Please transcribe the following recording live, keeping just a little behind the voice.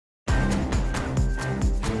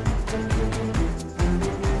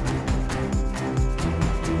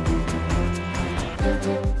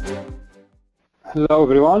Hello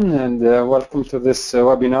everyone, and welcome to this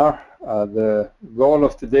webinar. The goal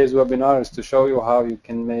of today's webinar is to show you how you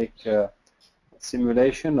can make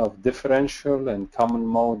simulation of differential and common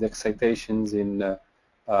mode excitations in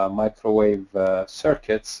microwave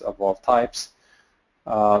circuits of all types.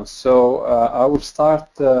 I will start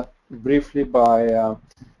briefly by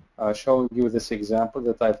showing you this example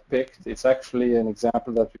that I've picked. It's actually an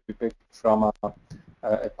example that we picked from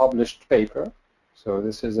a published paper. So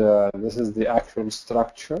this is the actual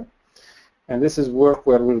structure, and this is work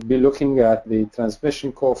where we'll be looking at the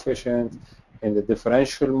transmission coefficient in the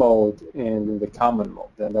differential mode and in the common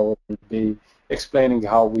mode, and I will be explaining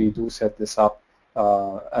how we do set this up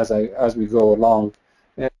as we go along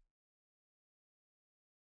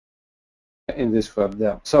in this web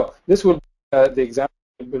demo. So this will the example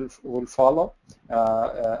will follow.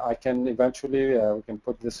 I can eventually we can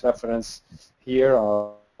put this reference here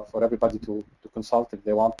for everybody to consult if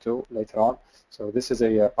they want to later on. So this is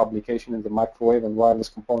a publication in the Microwave and Wireless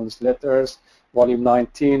Components Letters, Volume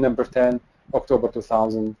 19, Number 10, October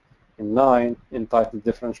 2009, entitled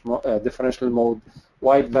Differential Mode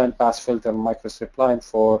Wideband Pass Filter Microstrip Line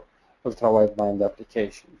for Ultra-Wideband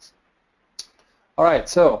Applications. All right,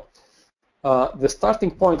 so the starting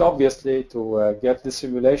point, obviously, to get the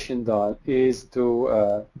simulation done is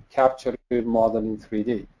to capture your model in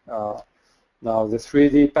 3D. Now, the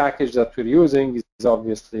 3D package that we're using is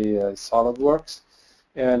obviously Solidworks,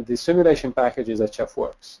 and the simulation package is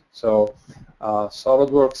HFWorks. So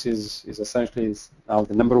Solidworks is essentially now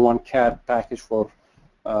the #1 CAD package for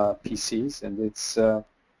PCs, and it's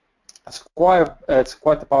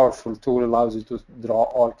quite a powerful tool. Allows you to draw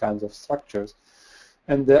all kinds of structures,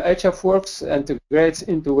 and the HFWorks integrates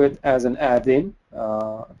into it as an add-in.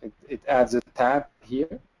 It adds a tab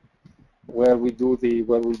here, where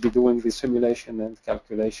we'll be doing the simulation and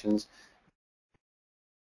calculations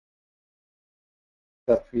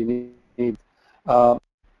that we need.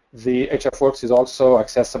 The HFWorks is also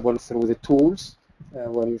accessible through the tools,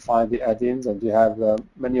 where you find the add-ins, and you have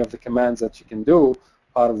many of the commands that you can do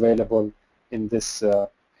are available in this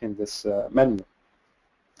menu.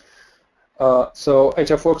 So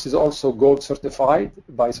HFWorks is also gold certified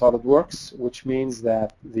by SolidWorks, which means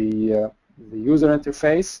that the user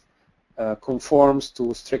interface conforms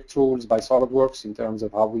to strict rules by SolidWorks in terms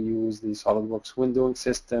of how we use the SolidWorks windowing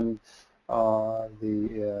system,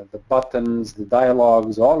 the buttons, the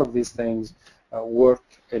dialogues, all of these things work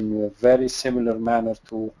in a very similar manner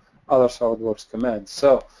to other SolidWorks commands.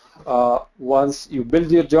 So once you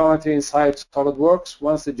build your geometry inside SolidWorks,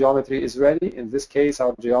 once the geometry is ready, in this case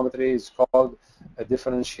our geometry is called a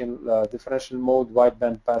differential mode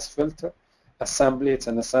wideband pass filter assembly. It's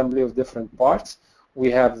an assembly of different parts. We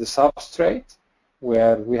have the substrate,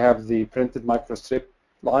 where we have the printed microstrip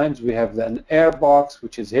lines. We have an air box,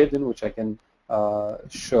 which is hidden, which I can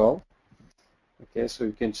show. Okay, so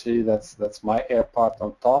you can see that's my air part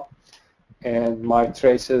on top, and my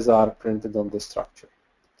traces are printed on the structure.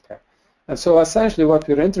 Okay, and so essentially what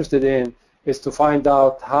we're interested in is to find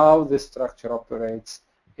out how this structure operates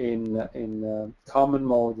in common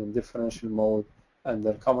mode and differential mode, and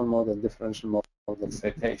the common mode and differential mode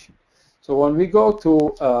excitation. So when we go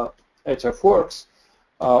to HFWorks,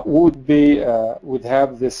 would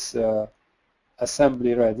have this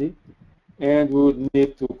assembly ready, and we would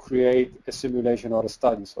need to create a simulation or a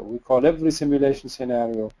study. So we call every simulation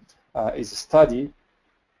scenario is a study,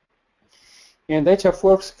 and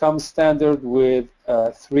HFWorks comes standard with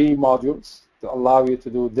 3 modules to allow you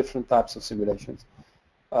to do different types of simulations.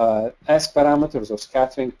 S parameters or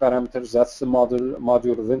scattering parameters, that's the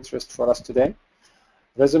module of interest for us today.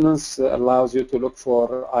 Resonance allows you to look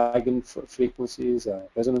for eigen frequencies,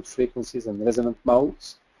 resonant frequencies, and resonant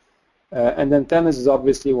modes. And antennas is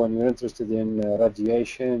obviously when you're interested in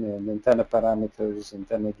radiation and antenna parameters,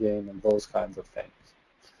 antenna gain, and those kinds of things.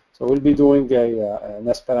 So we'll be doing an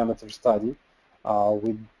S parameter study.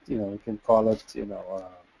 You can call it,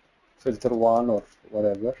 filter 1 or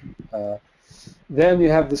whatever. Then you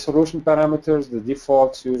have the solution parameters. The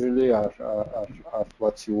defaults usually are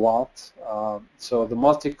what you want. So the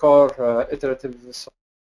multi-core iterative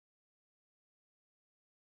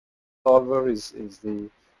solver is the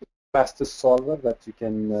fastest solver that you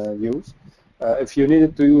can use. If you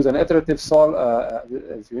needed to use an iterative solver,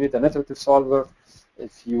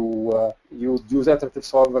 if you use iterative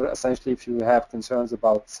solver, essentially if you have concerns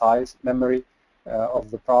about size, memory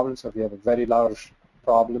of the problem, so if you have a very large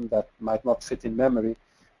problem that might not fit in memory,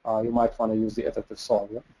 you might want to use the iterative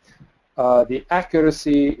solver. The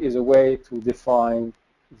accuracy is a way to define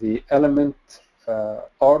the element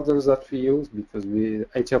orders that we use, because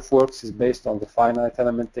HFWorks is based on the finite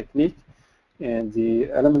element technique, and the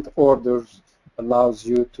element orders allows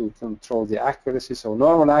you to control the accuracy. So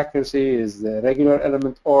normal accuracy is the regular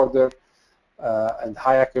element order, and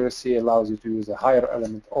high accuracy allows you to use a higher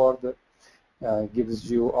element order.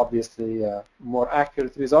 Gives you obviously more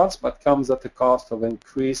accurate results, but comes at the cost of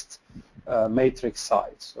increased matrix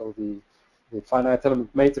size. So the finite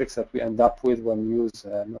element matrix that we end up with when we use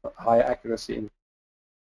high accuracy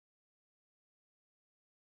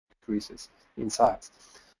increases in size.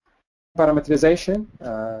 Parameterization,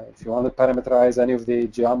 if you want to parameterize any of the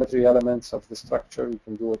geometry elements of the structure, you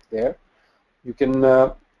can do it there. You can,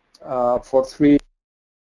 for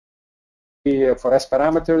S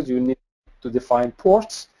parameters, you need to define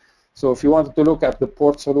ports. So if you wanted to look at the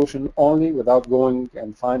port solution only without going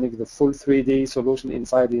and finding the full 3D solution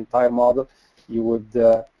inside the entire model, you would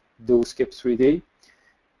do skip 3D.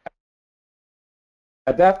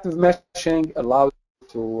 Adaptive meshing allows you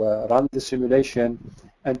to run the simulation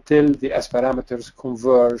until the S parameters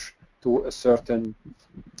converge to a certain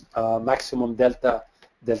maximum delta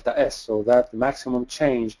S. So that maximum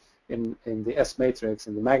change in the S matrix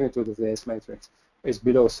and the magnitude of the S matrix is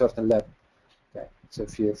below a certain level. Okay. So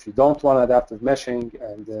if you don't want adaptive meshing,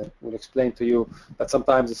 and we'll explain to you that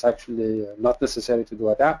sometimes it's actually not necessary to do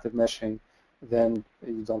adaptive meshing, then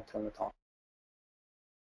you don't turn it on.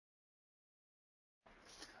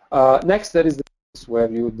 Next, there is where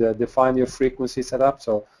you define your frequency setup.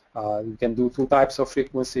 So you can do two types of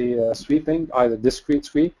frequency sweeping, either discrete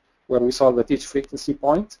sweep, where we solve at each frequency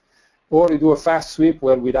point, or you do a fast sweep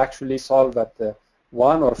where we'd actually solve at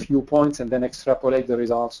one or a few points and then extrapolate the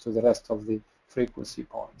results to the rest of the frequency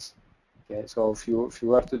points. Okay, so if you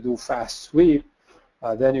were to do fast sweep,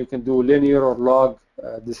 then you can do linear or log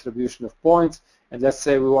distribution of points, and let's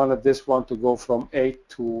say we wanted this one to go from 8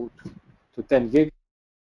 to 10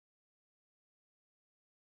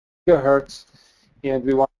 gigahertz, and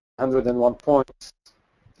we want 101 points,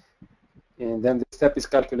 and then the step is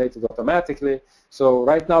calculated automatically. So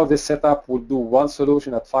right now this setup will do one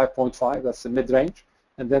solution at 5.5, that's the mid-range,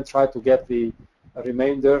 and then try to get the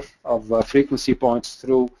remainder of frequency points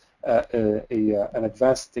through an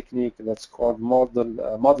advanced technique that's called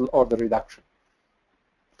model order reduction.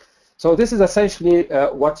 So this is essentially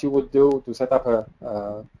what you would do to set up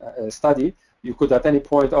a study. You could at any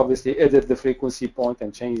point obviously edit the frequency point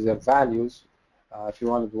and change their values. If you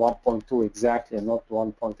wanted 1.2 exactly and not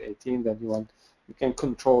 1.18, then you can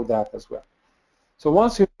control that as well. So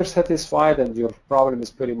once you're satisfied and your problem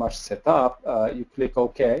is pretty much set up, you click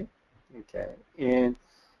OK. Okay, and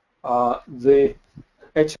the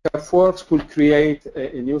HFWorks will create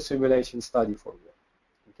a new simulation study for you.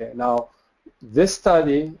 Okay, now this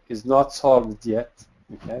study is not solved yet.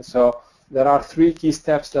 Okay, so there are 3 key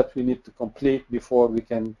steps that we need to complete before we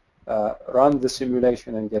can run the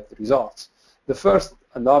simulation and get the results. The first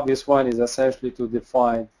and obvious one is essentially to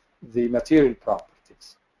define the material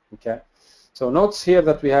properties. Okay, so notice here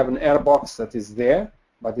that we have an air box that is there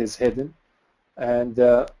but is hidden, and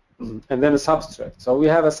then a substrate. So we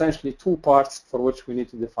have essentially 2 parts for which we need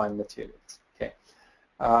to define materials. Okay,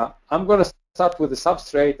 I'm going to start with the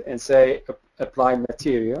substrate and say apply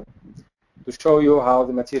material to show you how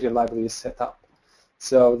the material library is set up.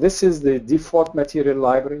 So this is the default material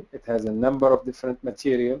library. It has a number of different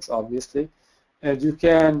materials, obviously, and you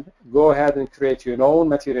can go ahead and create your own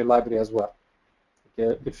material library as well.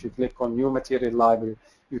 Okay, if you click on new material library,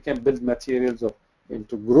 you can build materials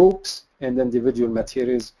into groups and individual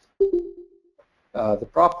materials, the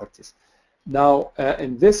properties. Now,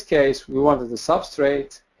 in this case, we wanted a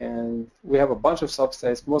substrate, and we have a bunch of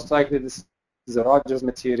substrates. Most likely, this is a Rogers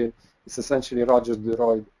material. It's essentially Rogers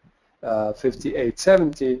Droid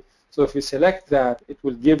 5870. So if you select that, it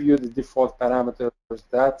will give you the default parameters.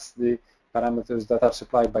 That's the parameters that are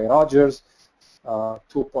supplied by Rogers,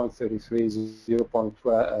 2.33,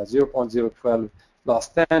 0.012 loss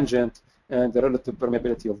tangent, and the relative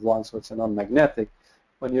permeability of 1, so it's a non-magnetic.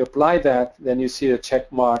 When you apply that, then you see a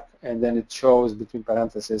check mark, and then it shows between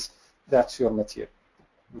parentheses, that's your material.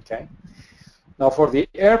 Okay. Now for the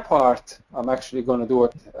air part, I'm actually going to do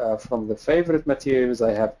it from the favorite materials.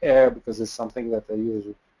 I have air because it's something that I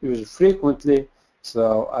use frequently,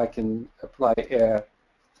 so I can apply air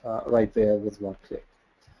right there with one click.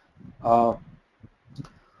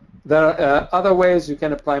 There are other ways you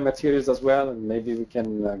can apply materials as well, and maybe we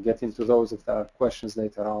can get into those if there are questions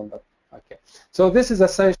later on. But okay, so this is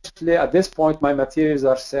essentially, at this point, my materials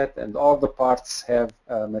are set, and all the parts have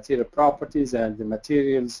material properties, and the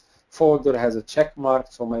materials folder has a check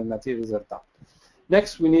mark, so my materials are done.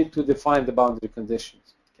 Next, we need to define the boundary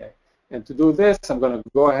conditions. Okay, and to do this, I'm going to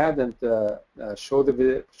go ahead and show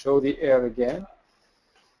the air again.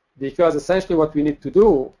 because essentially what we need to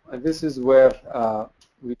do, and this is where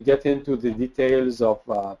we get into the details of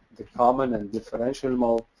the common and differential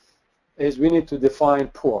mode, is we need to define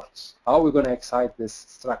ports. How are we going to excite this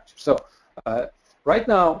structure? So right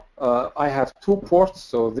now I have two ports.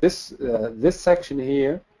 So this section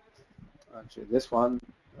here, actually this one,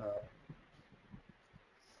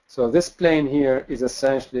 so this plane here is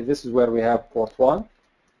essentially, this is where we have port 1,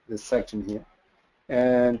 this section here,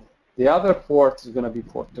 and the other port is going to be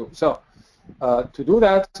port 2. So to do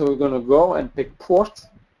that, so we're going to go and pick port,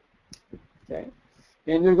 okay,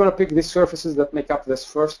 and you're going to pick the surfaces that make up this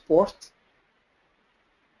first port,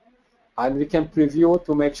 and we can preview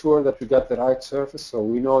to make sure that we got the right surface. So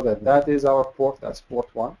we know that that is our port, that's port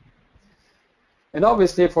 1. And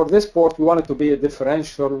obviously for this port we want it to be a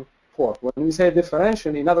differential port. When we say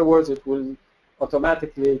differential, in other words, it will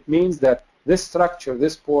automatically, it means that this structure,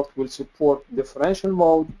 this port, will support differential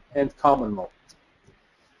mode and common mode.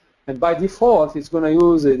 And by default, it's going to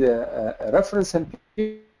use a reference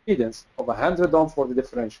impedance of 100 ohm for the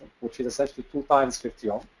differential, which is essentially 2 times 50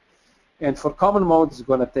 ohm. And for common mode, it's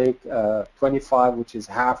going to take 25, which is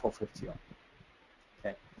half of 50 ohm.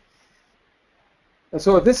 Okay. And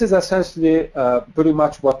so this is essentially pretty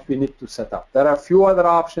much what we need to set up. There are a few other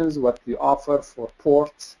options what we offer for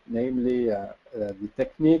ports, namely the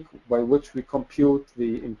technique by which we compute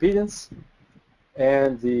the impedance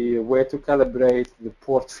and the way to calibrate the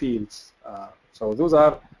port fields. So those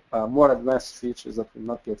are more advanced features that we'll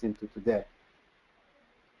not get into today.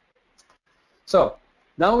 So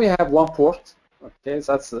now we have one port, okay,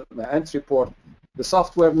 so that's the entry port. The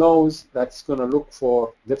software knows that it's going to look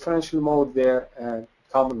for differential mode there and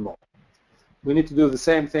common mode. We need to do the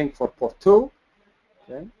same thing for port 2,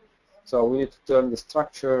 okay? So we need to turn the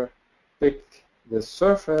structure, pick the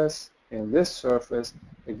surface and this surface.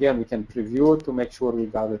 Again, we can preview it to make sure we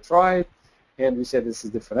got it right, and we say this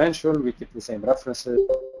is differential, we keep the same references,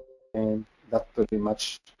 and that's pretty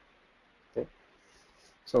much, okay?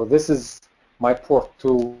 So this is my port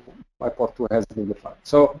 2. My port 2 has been defined.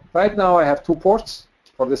 So right now I have two ports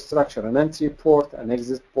for this structure, an entry port, an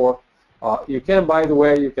exit port. You can, by the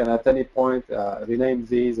way, you can at any point rename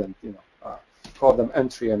these and call them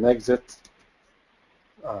entry and exit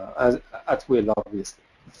at will, obviously.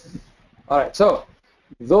 All right, so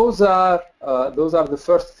those are the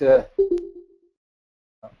first. You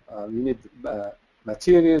need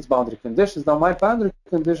materials, boundary conditions. Now my boundary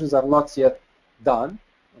conditions are not yet done.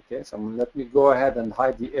 Okay, so let me go ahead and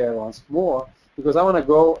hide the air once more, because I want to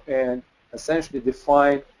go and essentially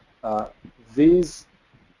define this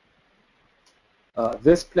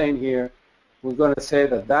plane here. We're going to say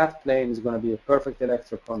that that plane is going to be a perfect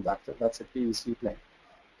electric conductor. That's a PEC plane.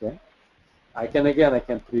 Okay, I can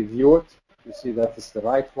preview it. You see that it's the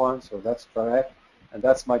right one, so that's correct, and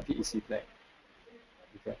that's my PEC plane.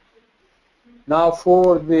 Okay. Now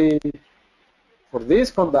for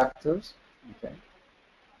these conductors, okay,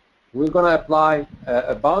 we're going to apply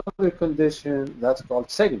a boundary condition that's called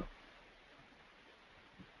signal.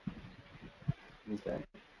 Okay.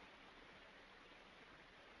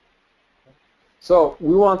 So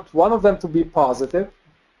we want one of them to be positive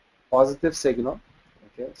signal.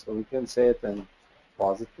 Okay, so we can say it in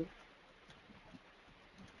positive,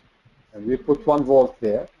 and we put 1 volt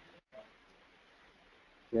there.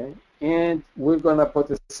 Okay, and we're going to put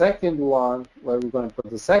a second one where we're going to put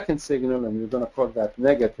the second signal, and we're going to call that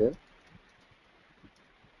negative.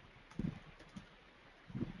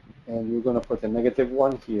 And we're going to put a negative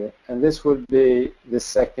 1 here, and this will be the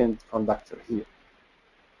second conductor here.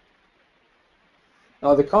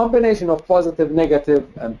 Now the combination of positive, negative,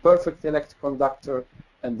 and perfect electric conductor,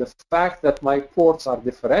 and the fact that my ports are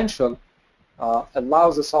differential,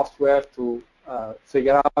 allows the software to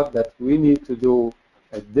figure out that we need to do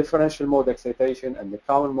a differential mode excitation and the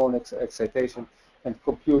common mode excitation, and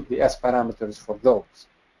compute the S parameters for those.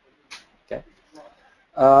 Okay.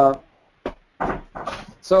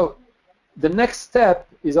 So the next step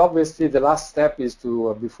is obviously, the last step is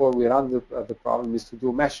to, before we run the problem, is to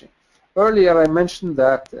do meshing. Earlier I mentioned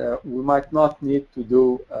that we might not need to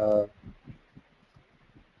do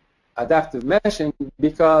adaptive meshing,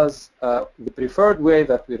 because the preferred way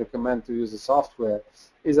that we recommend to use the software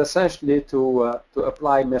is essentially to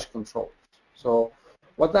apply mesh controls. So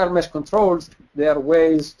what are mesh controls? They are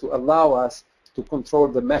ways to allow us to control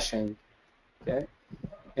the meshing, okay,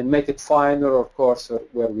 and make it finer or coarser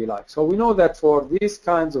where we like. So we know that for these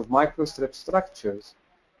kinds of microstrip structures,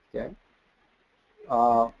 okay,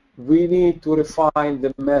 we need to refine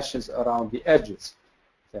the meshes around the edges.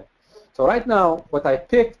 Okay. So right now, what I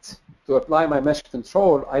picked to apply my mesh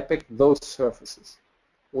control, I picked those surfaces,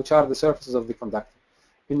 which are the surfaces of the conductor.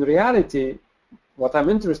 In reality, what I'm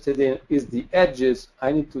interested in is the edges.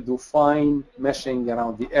 I need to do fine meshing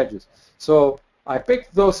around the edges. So I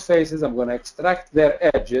picked those faces. I'm going to extract their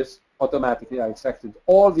edges automatically. I extracted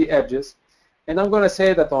all the edges. And I'm going to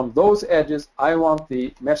say that on those edges, I want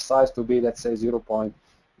the mesh size to be, let's say,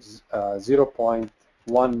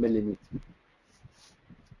 0.1 millimeter.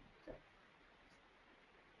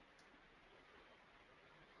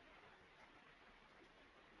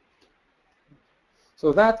 So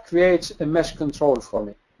that creates a mesh control for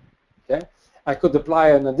me. Okay, I could apply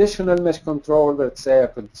an additional mesh control. Let's say I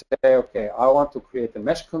could say, okay, I want to create a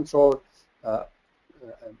mesh control.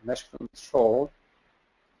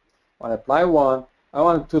 When I apply one, I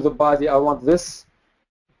want to the body. I want this.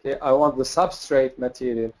 Okay, I want the substrate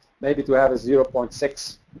material maybe to have a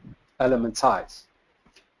 0.6 element size.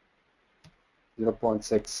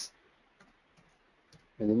 0.6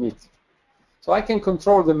 millimeter. So I can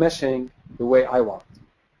control the meshing the way I want.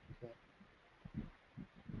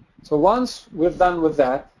 So once we're done with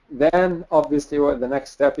that, then obviously the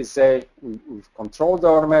next step is say we've controlled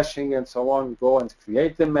our meshing and so on, go and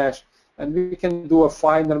create the mesh, and we can do a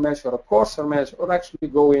finer mesh or a coarser mesh, or actually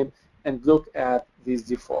go in and look at these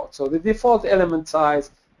defaults. So the default element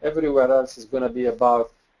size everywhere else is going to be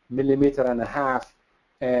about 1.5 millimeters,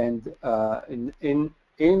 and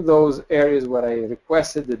in those areas where I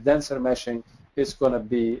requested the denser meshing, it's going to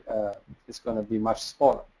be much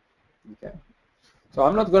smaller. Okay. So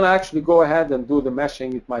I'm not going to actually go ahead and do the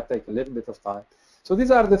meshing. It might take a little bit of time. So these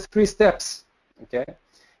are the 3 steps. Okay.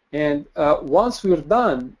 And once we're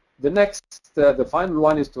done, the next, the final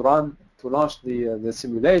one is to launch the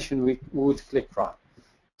simulation. We would click run.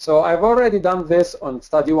 So I've already done this on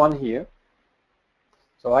study 1 here.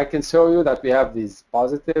 So I can show you that we have these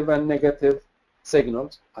positive and negative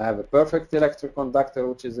signals. I have a perfect electric conductor,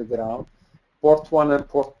 which is a ground, port 1 and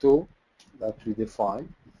port 2 that we define.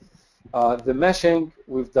 The meshing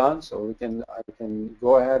we've done, so I can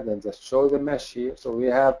go ahead and just show the mesh here. So we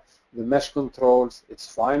have the mesh controls. It's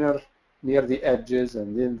finer near the edges,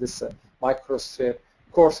 and then this microstrip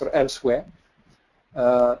coarser elsewhere.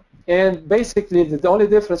 And basically, the only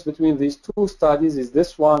difference between these 2 studies is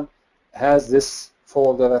this one has this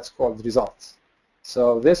folder that's called results.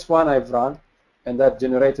 So this one I've run, and that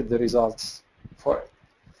generated the results for it.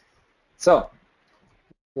 So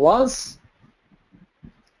once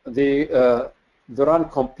the run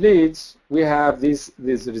completes, we have these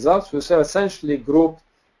results, which are essentially grouped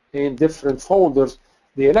in different folders.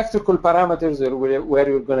 The electrical parameters are where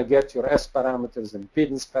you're going to get your S parameters,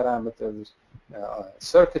 impedance parameters,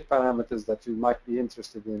 circuit parameters that you might be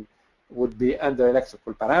interested in would be under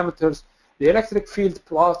electrical parameters. The electric field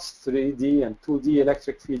plots, 3D and 2D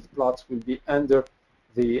electric field plots, will be under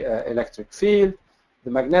the electric field. The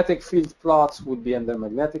magnetic field plots would be under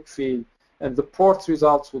magnetic field, and the port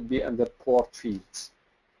results would be under port fields.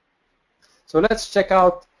 So let's check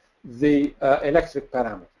out the electric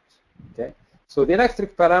parameters. Okay. So the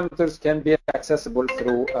electric parameters can be accessible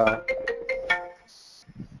through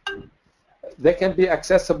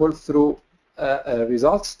a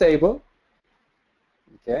results table.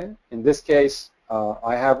 Okay. In this case,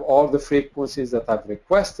 I have all the frequencies that I've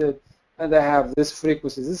requested, and I have this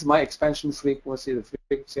frequency. This is my expansion frequency, the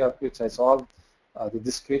frequency at which I solve the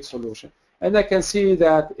discrete solution. And I can see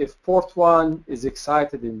that if port 1 is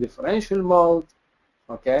excited in differential mode,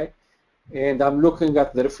 okay, and I'm looking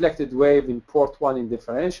at the reflected wave in port 1 in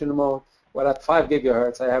differential mode, well, at 5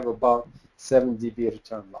 gigahertz, I have about 7 dB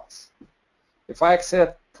return loss. If I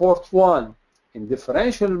accept port 1 in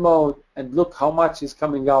differential mode and look how much is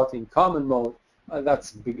coming out in common mode,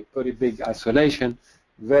 that's pretty big isolation.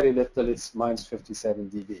 Very little, it's minus 57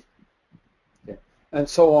 dB. Okay. And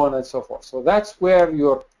so on and so forth. So that's where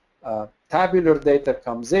your tabular data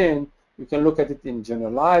comes in. You can look at it in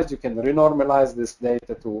generalized. You can renormalize this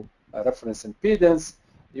data to reference impedance.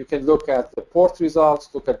 You can look at the port results,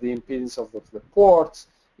 look at the impedance of the ports.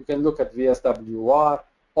 You can look at VSWR.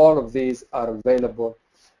 All of these are available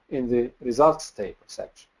in the results table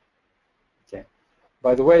section. Okay.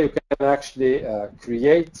 By the way, you can actually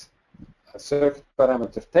create a circuit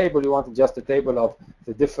parameter table. You want just a table of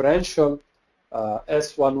the differential,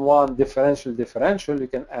 S11 differential. You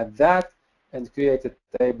can add that and create a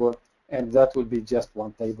table, and that will be just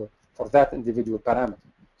one table for that individual parameter.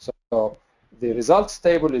 So the results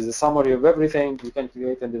table is a summary of everything. You can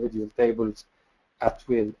create individual tables at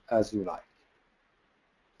will as you like.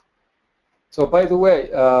 So by the way,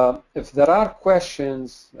 if there are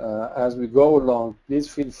questions as we go along, please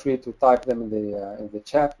feel free to type them in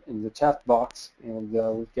the chat box, and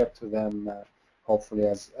we'll get to them hopefully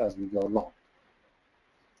as we go along.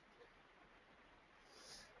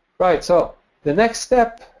 Right. So the next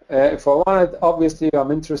step if I wanted, obviously,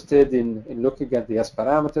 I'm interested in looking at the S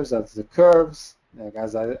parameters as the curves, like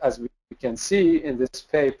as we can see in this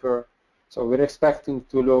paper. So we're expecting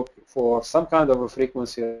to look for some kind of a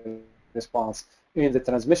frequency response in the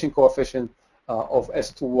transmission coefficient of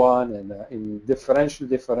S21 and in differential,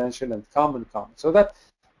 and common. So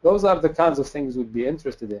those are the kinds of things we'd be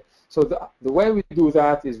interested in. So the way we do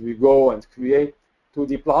that is we go and create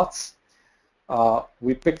 2D plots.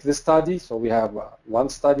 We pick the study, so we have one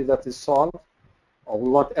study that is solved, or we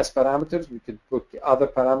want S parameters, we could put other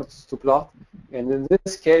parameters to plot. And in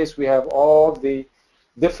this case, we have all the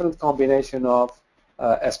different combination of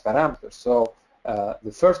S parameters. So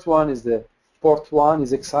the first one is the port 1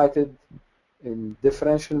 is excited in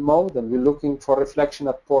differential mode, and we're looking for reflection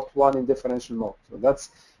at port 1 in differential mode. So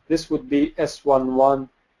this would be S11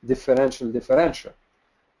 differential.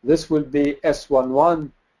 This will be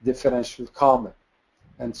S11 differential common,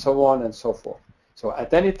 and so on and so forth. So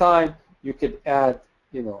at any time, you could add,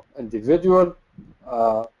 individual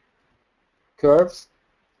curves.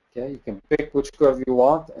 Okay, you can pick which curve you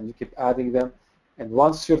want, and you keep adding them. And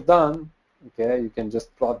once you're done, okay, you can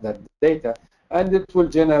just plot that data, and it will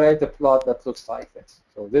generate a plot that looks like this.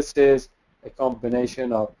 So this is a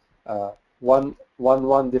combination of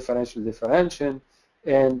 1-1 differential,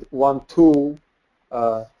 and 1-2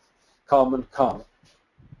 common.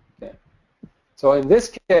 Okay. So in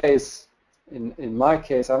this case, in my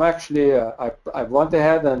case, I'm actually I went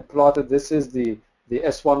ahead and plotted. This is the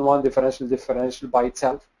S11 differential by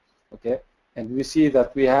itself. Okay, and we see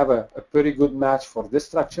that we have a pretty good match for this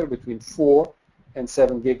structure between 4 and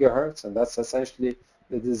 7 gigahertz, and that's essentially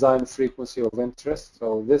the design frequency of interest.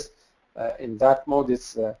 So this, in that mode,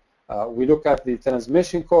 it's we look at the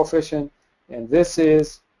transmission coefficient, and this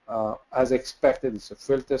is as expected. It's a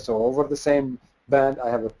filter, so over the same band, I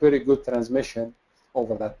have a pretty good transmission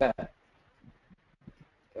over that band.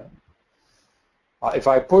 Okay. If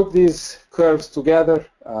I put these curves together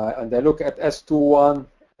and I look at S21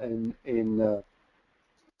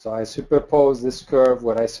 so I superpose this curve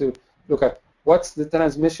where I look at what's the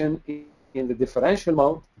transmission in the differential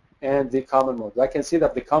mode and the common mode. I can see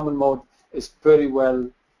that the common mode is pretty well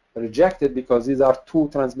rejected because these are two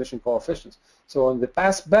transmission coefficients. So in the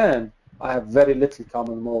pass band, I have very little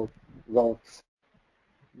common mode going.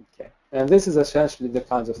 Okay, and this is essentially the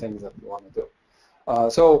kinds of things that we want to do.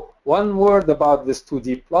 So one word about this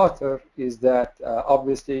 2D plotter is that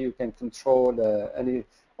obviously you can control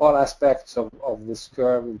all aspects of this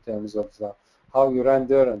curve in terms of how you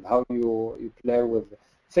render and how you play with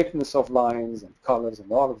thickness of lines and colors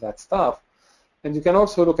and all of that stuff. And you can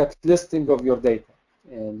also look at listing of your data.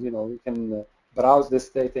 And you can browse this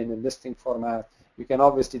data in a listing format. You can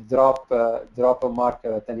obviously drop a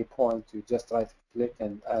marker at any point. You just right-click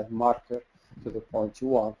and add marker to the point you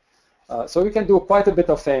want. So you can do quite a bit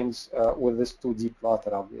of things with this 2D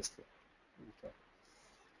plotter, obviously. Okay.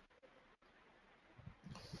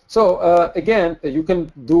 So again, you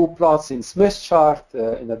can do plots in Smith chart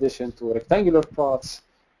in addition to rectangular plots,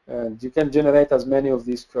 and you can generate as many of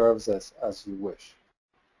these curves as you wish.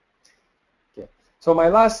 Okay. So my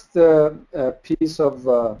last piece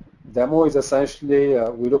of demo is essentially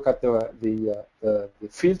we look at the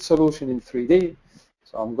field solution in 3D.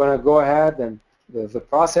 So I'm going to go ahead and the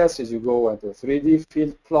process is you go into a 3D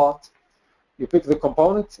field plot. You pick the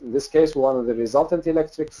component. In this case, one of the resultant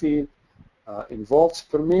electric field in volts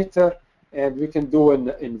per meter, and we can do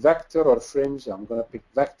in vector or fringe. I'm going to pick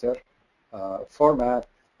vector format,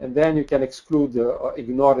 and then you can exclude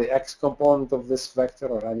ignore the x component of this vector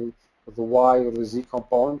or any of the y or the z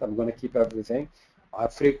component. I'm going to keep everything. I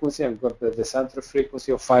have frequency. I've got the center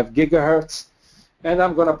frequency of 5 gigahertz, and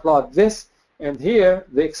I'm going to plot this. And here,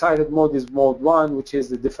 the excited mode is mode 1, which is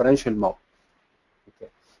the differential mode.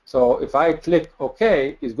 Okay. So if I click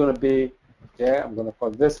OK, it's going to be, okay, I'm going to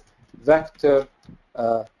call this vector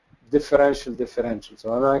differential.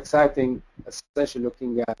 So I'm exciting, essentially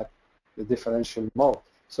looking at the differential mode.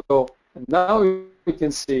 So now we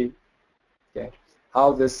can see, okay,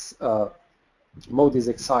 how this mode is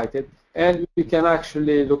excited. And we can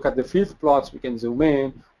actually look at the field plots. We can zoom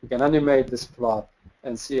in. We can animate this plot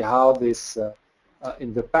and see how this,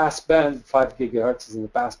 in the pass band, 5 gigahertz is in the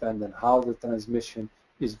pass band, and how the transmission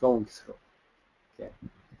is going through. Okay.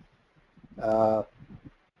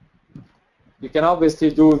 You can obviously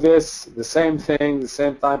do this, the same thing, the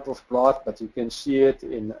same type of plot, but you can see it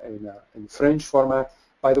in fringe format.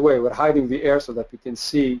 By the way, we're hiding the air so that we can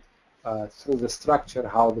see through the structure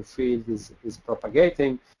how the field is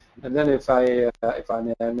propagating. And then if I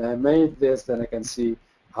animate this, then I can see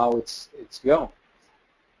how it's going.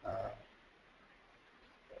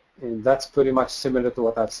 And that's pretty much similar to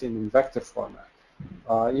what I've seen in vector format.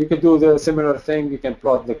 You can do the similar thing. You can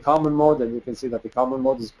plot the common mode, and you can see that the common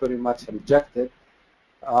mode is pretty much rejected.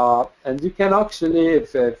 And you can actually,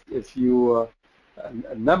 if you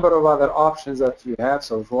a number of other options that you have.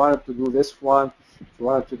 So if you wanted to do this one, if you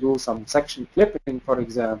wanted to do some section clipping, for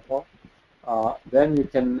example, then you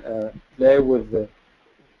can play with the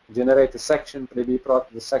generate a section, maybe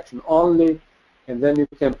plot the section only, and then you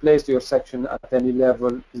can place your section at any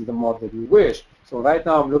level in the model you wish. So right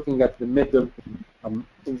now I'm looking at the middle,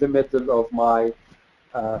 in the middle of my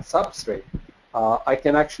substrate. I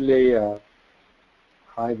can actually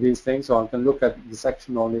hide these things, so I can look at the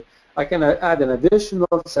section only. I can add an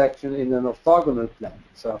additional section in an orthogonal plane.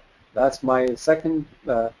 So that's my second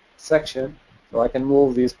section. So I can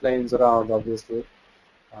move these planes around, obviously,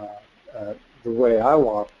 the way I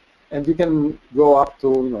want. And you can go up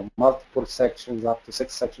to multiple sections, up to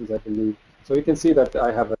 6 sections, I believe. So you can see that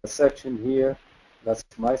I have a section here. That's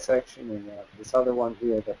my section, and this other one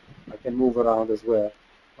here that I can move around as well,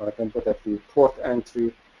 or I can put at the port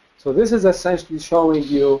entry. So this is essentially showing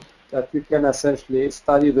you that you can essentially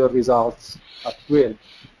study the results at will.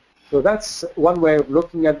 So that's one way of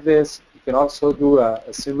looking at this. You can also do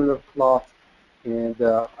a similar plot, and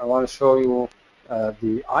I want to show you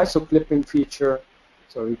the ISO clipping feature.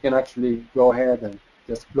 So you can actually go ahead and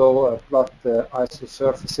just plot the ISO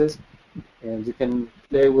surfaces, and you can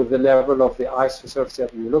play with the level of the ISO surface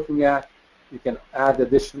that you're looking at. You can add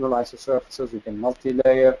additional ISO surfaces. You can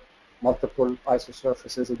multi-layer multiple ISO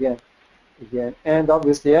surfaces again, and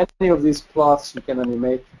obviously any of these plots you can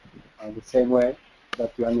animate the same way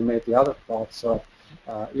that you animate the other plots. So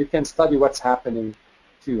you can study what's happening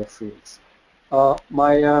to your fields.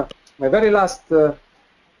 My very last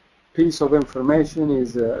piece of information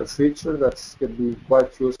is a feature that's going to be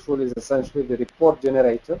quite useful, is essentially the report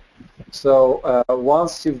generator. So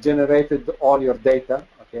once you've generated all your data,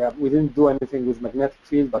 okay, we didn't do anything with magnetic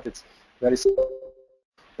field, but it's very simple.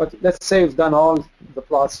 But let's say you've done all the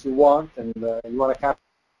plots you want, and you want to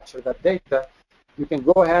capture that data, you can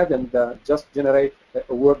go ahead and just generate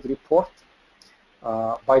a Word report.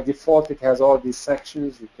 By default, it has all these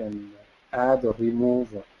sections. You can add or remove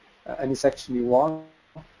any section you want.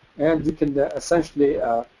 And you can essentially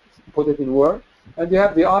put it in Word, and you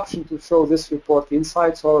have the option to show this report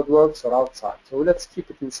inside SolidWorks or outside. So let's keep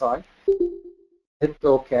it inside. Hit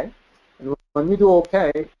OK, and when we do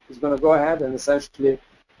OK, it's going to go ahead and essentially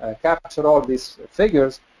capture all these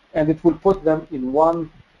figures, and it will put them in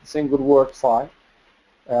one single Word file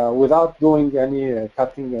without doing any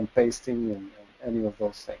cutting and pasting and any of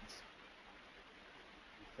those things.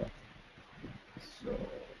 Okay. So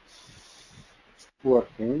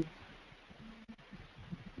working.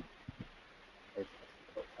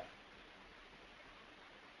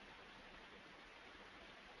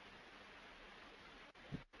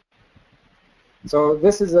 So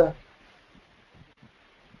this is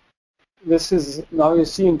now you're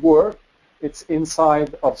seeing Word. It's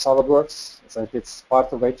inside of SolidWorks. It's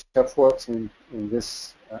part of HFWorks in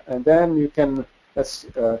this, and then you can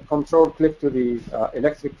control click to the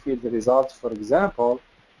electric field results, for example.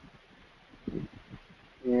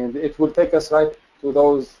 And it will take us right to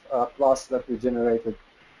those plots that we generated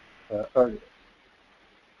earlier.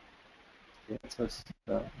 Okay,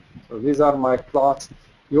 so these are my plots.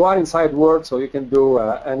 You are inside Word, so you can do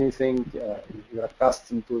anything you're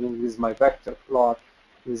accustomed to. This is my vector plot.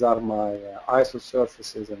 These are my ISO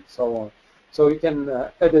surfaces and so on. So you can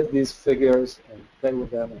edit these figures and play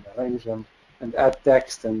with them and arrange them and add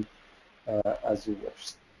text and as you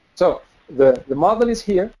wish. So the model is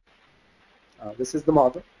here. This is the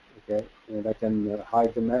model, okay, and I can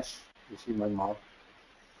hide the mesh. You see my model.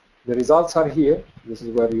 The results are here. This is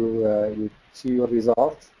where you see your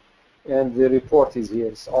results, and the report is here.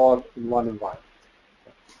 It's all in one environment.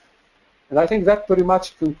 Okay. And I think that pretty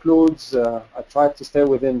much concludes. I tried to stay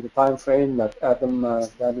within the time frame that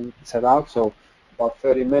Adam set out, so about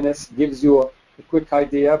 30 minutes. Gives you a quick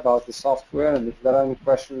idea about the software, and if there are any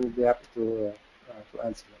questions, we'll be happy to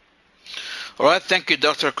answer them. All right, thank you,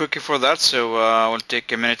 Dr. Cookie, for that. So we'll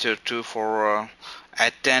take a minute or two for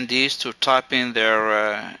attendees to type in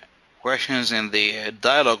their questions in the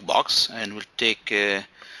dialog box, and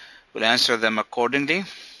we'll answer them accordingly.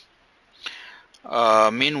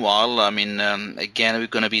 Meanwhile, again, we're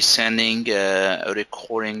going to be sending a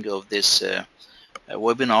recording of this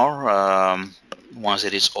webinar once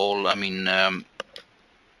it is all,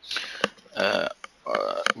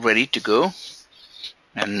 ready to go.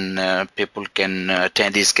 And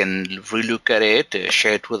attendees can relook at it,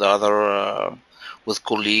 share it with with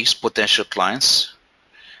colleagues, potential clients,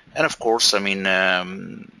 and of course,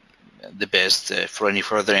 the best for any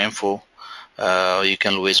further info, you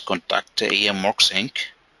can always contact HFWorks Inc.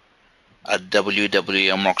 at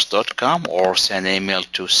www.hfworks.com or send an email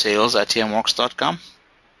to sales@hfworks.com.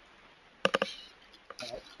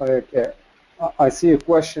 Okay. I see a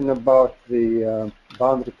question about the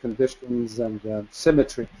boundary conditions and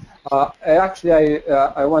symmetry. Actually,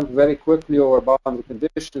 I went very quickly over boundary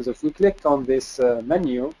conditions. If we click on this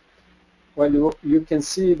menu, well, you can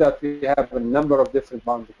see that we have a number of different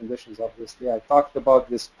boundary conditions, obviously. I talked about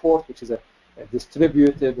this port, which is a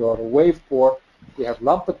distributed or a wave port. We have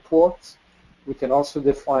lumped ports. We can also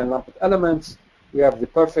define lumped elements. We have the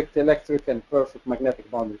perfect electric and perfect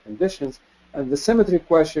magnetic boundary conditions. And the symmetry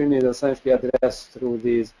question is essentially addressed through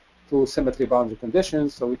these two symmetry boundary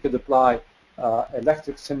conditions. So we could apply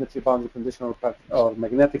electric symmetry boundary condition or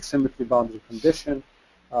magnetic symmetry boundary condition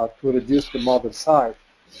to reduce the model size.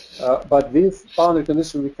 But these boundary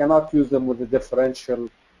conditions, we cannot use them with the differential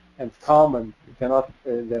and common. We cannot;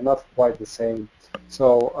 they're not quite the same.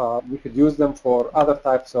 So we could use them for other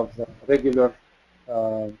types of regular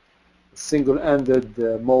single-ended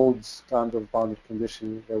modes kind of boundary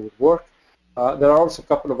conditions that would work. There are also a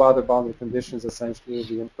couple of other boundary conditions, essentially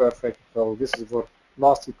the imperfect. So this is for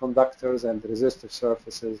lossy conductors and resistive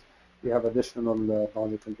surfaces. We have additional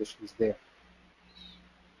boundary conditions there.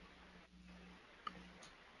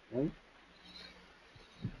 Okay.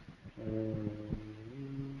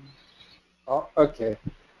 Okay.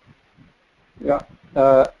 Yeah.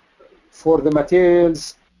 For the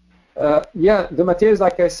materials, yeah, the materials,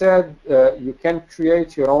 like I said, you can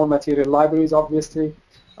create your own material libraries, obviously.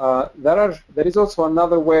 There is also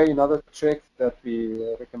another way, another trick that we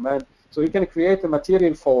recommend. So you can create a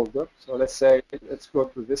material folder. So let's say, let's go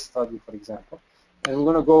to this study, for example. And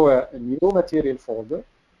we're going to go a new material folder.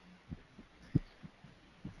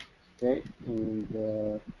 Okay, and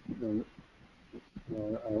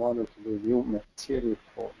I wanted to do a new material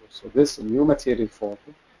folder. So this is a new material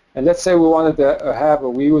folder. And let's say we wanted to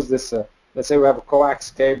we use this, let's say we have a coax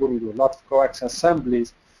cable, we do a lot of coax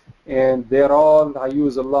assemblies, and they're all, I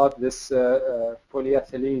use a lot this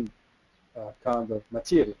polyethylene kind of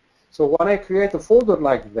material. So when I create a folder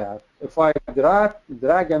like that, if I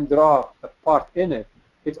drag and drop a part in it,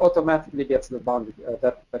 it automatically gets the boundary,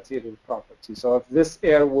 that material property. So if this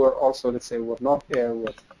air were also, let's say, were not air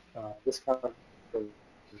with this kind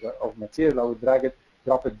of material, I would drag it,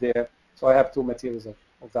 drop it there. So I have two materials of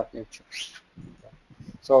that nature.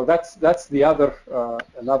 So that's the other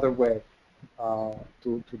another way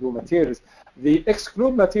to do materials. The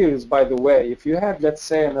exclude materials, by the way, if you had, let's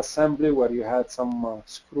say, an assembly where you had some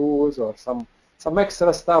screws or some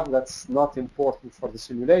extra stuff that's not important for the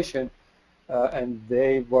simulation, and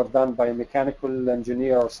they were done by a mechanical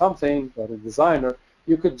engineer or something, or a designer,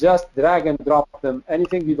 you could just drag and drop them.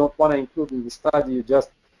 Anything you don't want to include in the study, you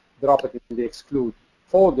just drop it in the exclude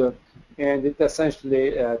folder, and it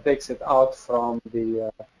essentially takes it out from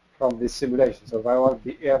the simulation. So if I want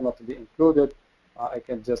the air not to be included, I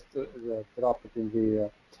can just drop it in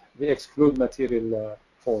the exclude material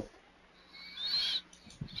folder.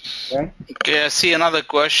 Okay. Okay, I see another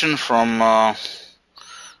question from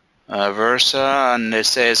Versa, and it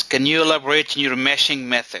says, "Can you elaborate on your meshing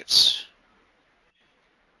methods?"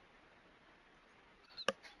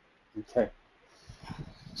 Okay.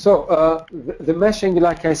 So the meshing,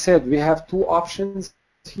 like I said, we have two options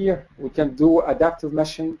here. We can do adaptive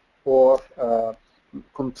meshing or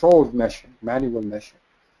controlled meshing, manual meshing.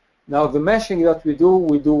 Now the meshing that we do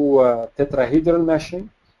tetrahedral meshing.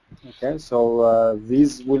 Okay, so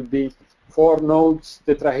these will be 4 nodes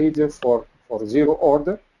tetrahedral for 0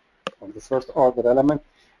 order, on the first order element,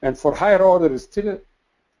 and for higher order is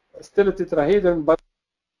still a tetrahedron, but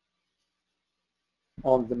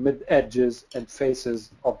on the mid edges and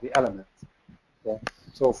faces of the element. Okay?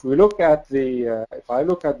 So if we look at if I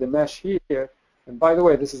look at the mesh here, and by the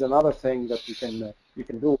way, this is another thing that you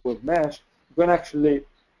can do with mesh. You can actually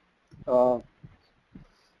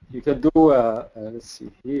you can do let's see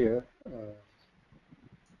here.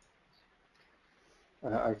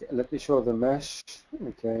 Let me show the mesh.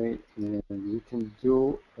 Okay, and you can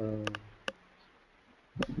do.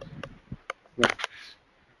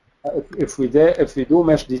 If we do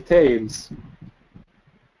mesh details,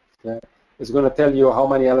 okay, it's going to tell you how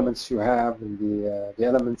many elements you have and the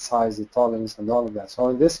element size, the tolerance, and all of that. So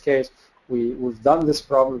in this case, we've done this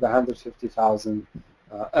problem with 150,000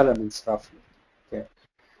 elements roughly. Okay,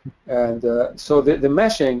 and so the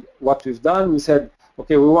meshing, what we've done, we said,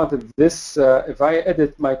 okay, we wanted this. If I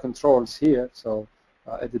edit my controls here, so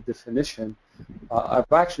edit definition,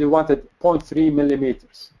 I've actually wanted 0.3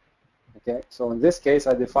 millimeters. Okay, so in this case,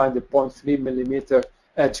 I defined the 0.3 millimeter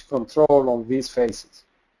edge control on these faces.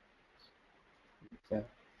 Okay,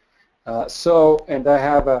 And I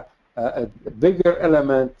have a bigger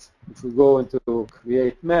element. If we go into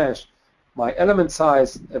create mesh, my element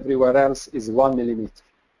size everywhere else is 1 millimeter.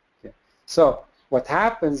 Okay. So what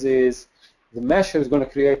happens is the mesh is going to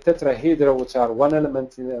create tetrahedra, which are 1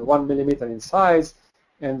 element in 1 millimeter in size,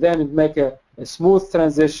 and then it make a smooth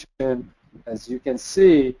transition, as you can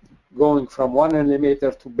see, going from 1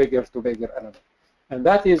 millimeter to bigger element. And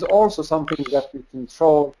that is also something that we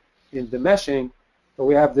control in the meshing. So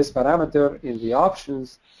we have this parameter in the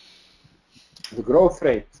options, the growth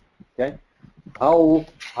rate, okay? How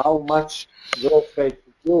much growth rate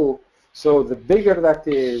to do. So the bigger that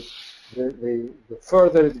is, the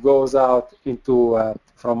further it goes out into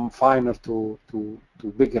from finer to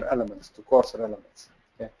bigger elements, to coarser elements.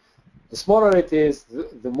 Okay? The smaller it is,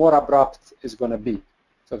 the more abrupt it's going to be.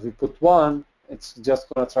 So if we put 1, it's just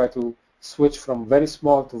going to try to switch from very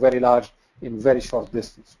small to very large in very short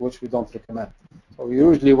distance, which we don't recommend. So we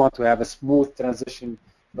usually want to have a smooth transition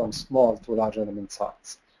from small to large element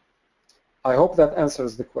size. I hope that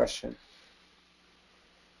answers the question.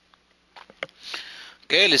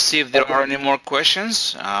 Okay, let's see if there are any more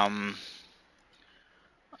questions. I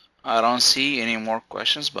don't see any more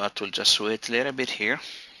questions, but we'll just wait a little bit here.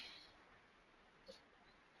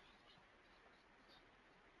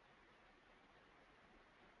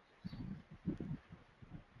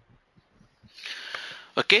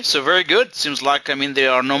 Okay, so very good. Seems like, I mean,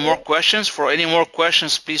 there are no more questions. For any more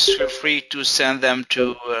questions, please feel free to send them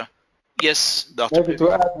to, yes, Dr. Maybe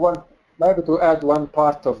to add one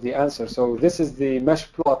part of the answer. So this is the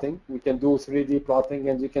mesh plotting. We can do 3D plotting,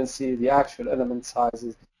 and you can see the actual element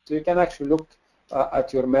sizes. So you can actually look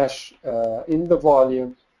at your mesh in the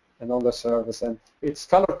volume and on the surface, and it's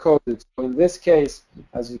color coded. So in this case,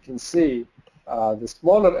 as you can see, the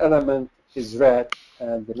smaller element is red,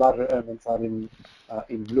 and the larger elements are in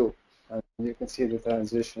blue. And you can see the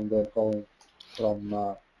transition there going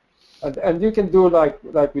from. And you can do like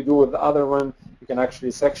we do with the other one. You can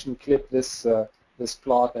actually section clip this this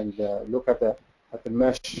plot and look at the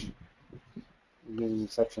mesh using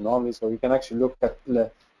section only. So you can actually look at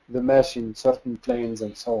the mesh in certain planes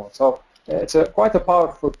and so on. So it's quite a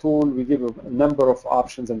powerful tool. We give a number of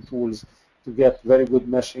options and tools to get very good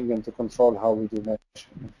meshing and to control how we do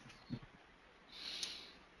meshing.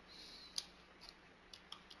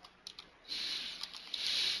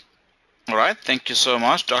 All right, thank you so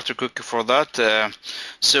much, Dr. Cookie, for that.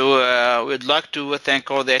 We'd like to thank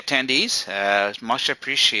all the attendees. Much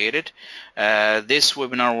appreciated. This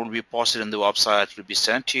webinar will be posted on the website. It will be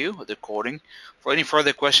sent to you, the recording. For any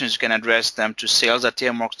further questions, you can address them to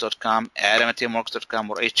sales@hfworks.com, adam@hfworks.com,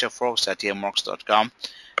 or hfworks@hfworks.com,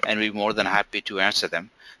 and we'll be more than happy to answer them.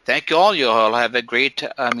 Thank you all. You all have a great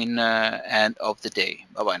end of the day.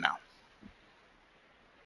 Bye-bye now.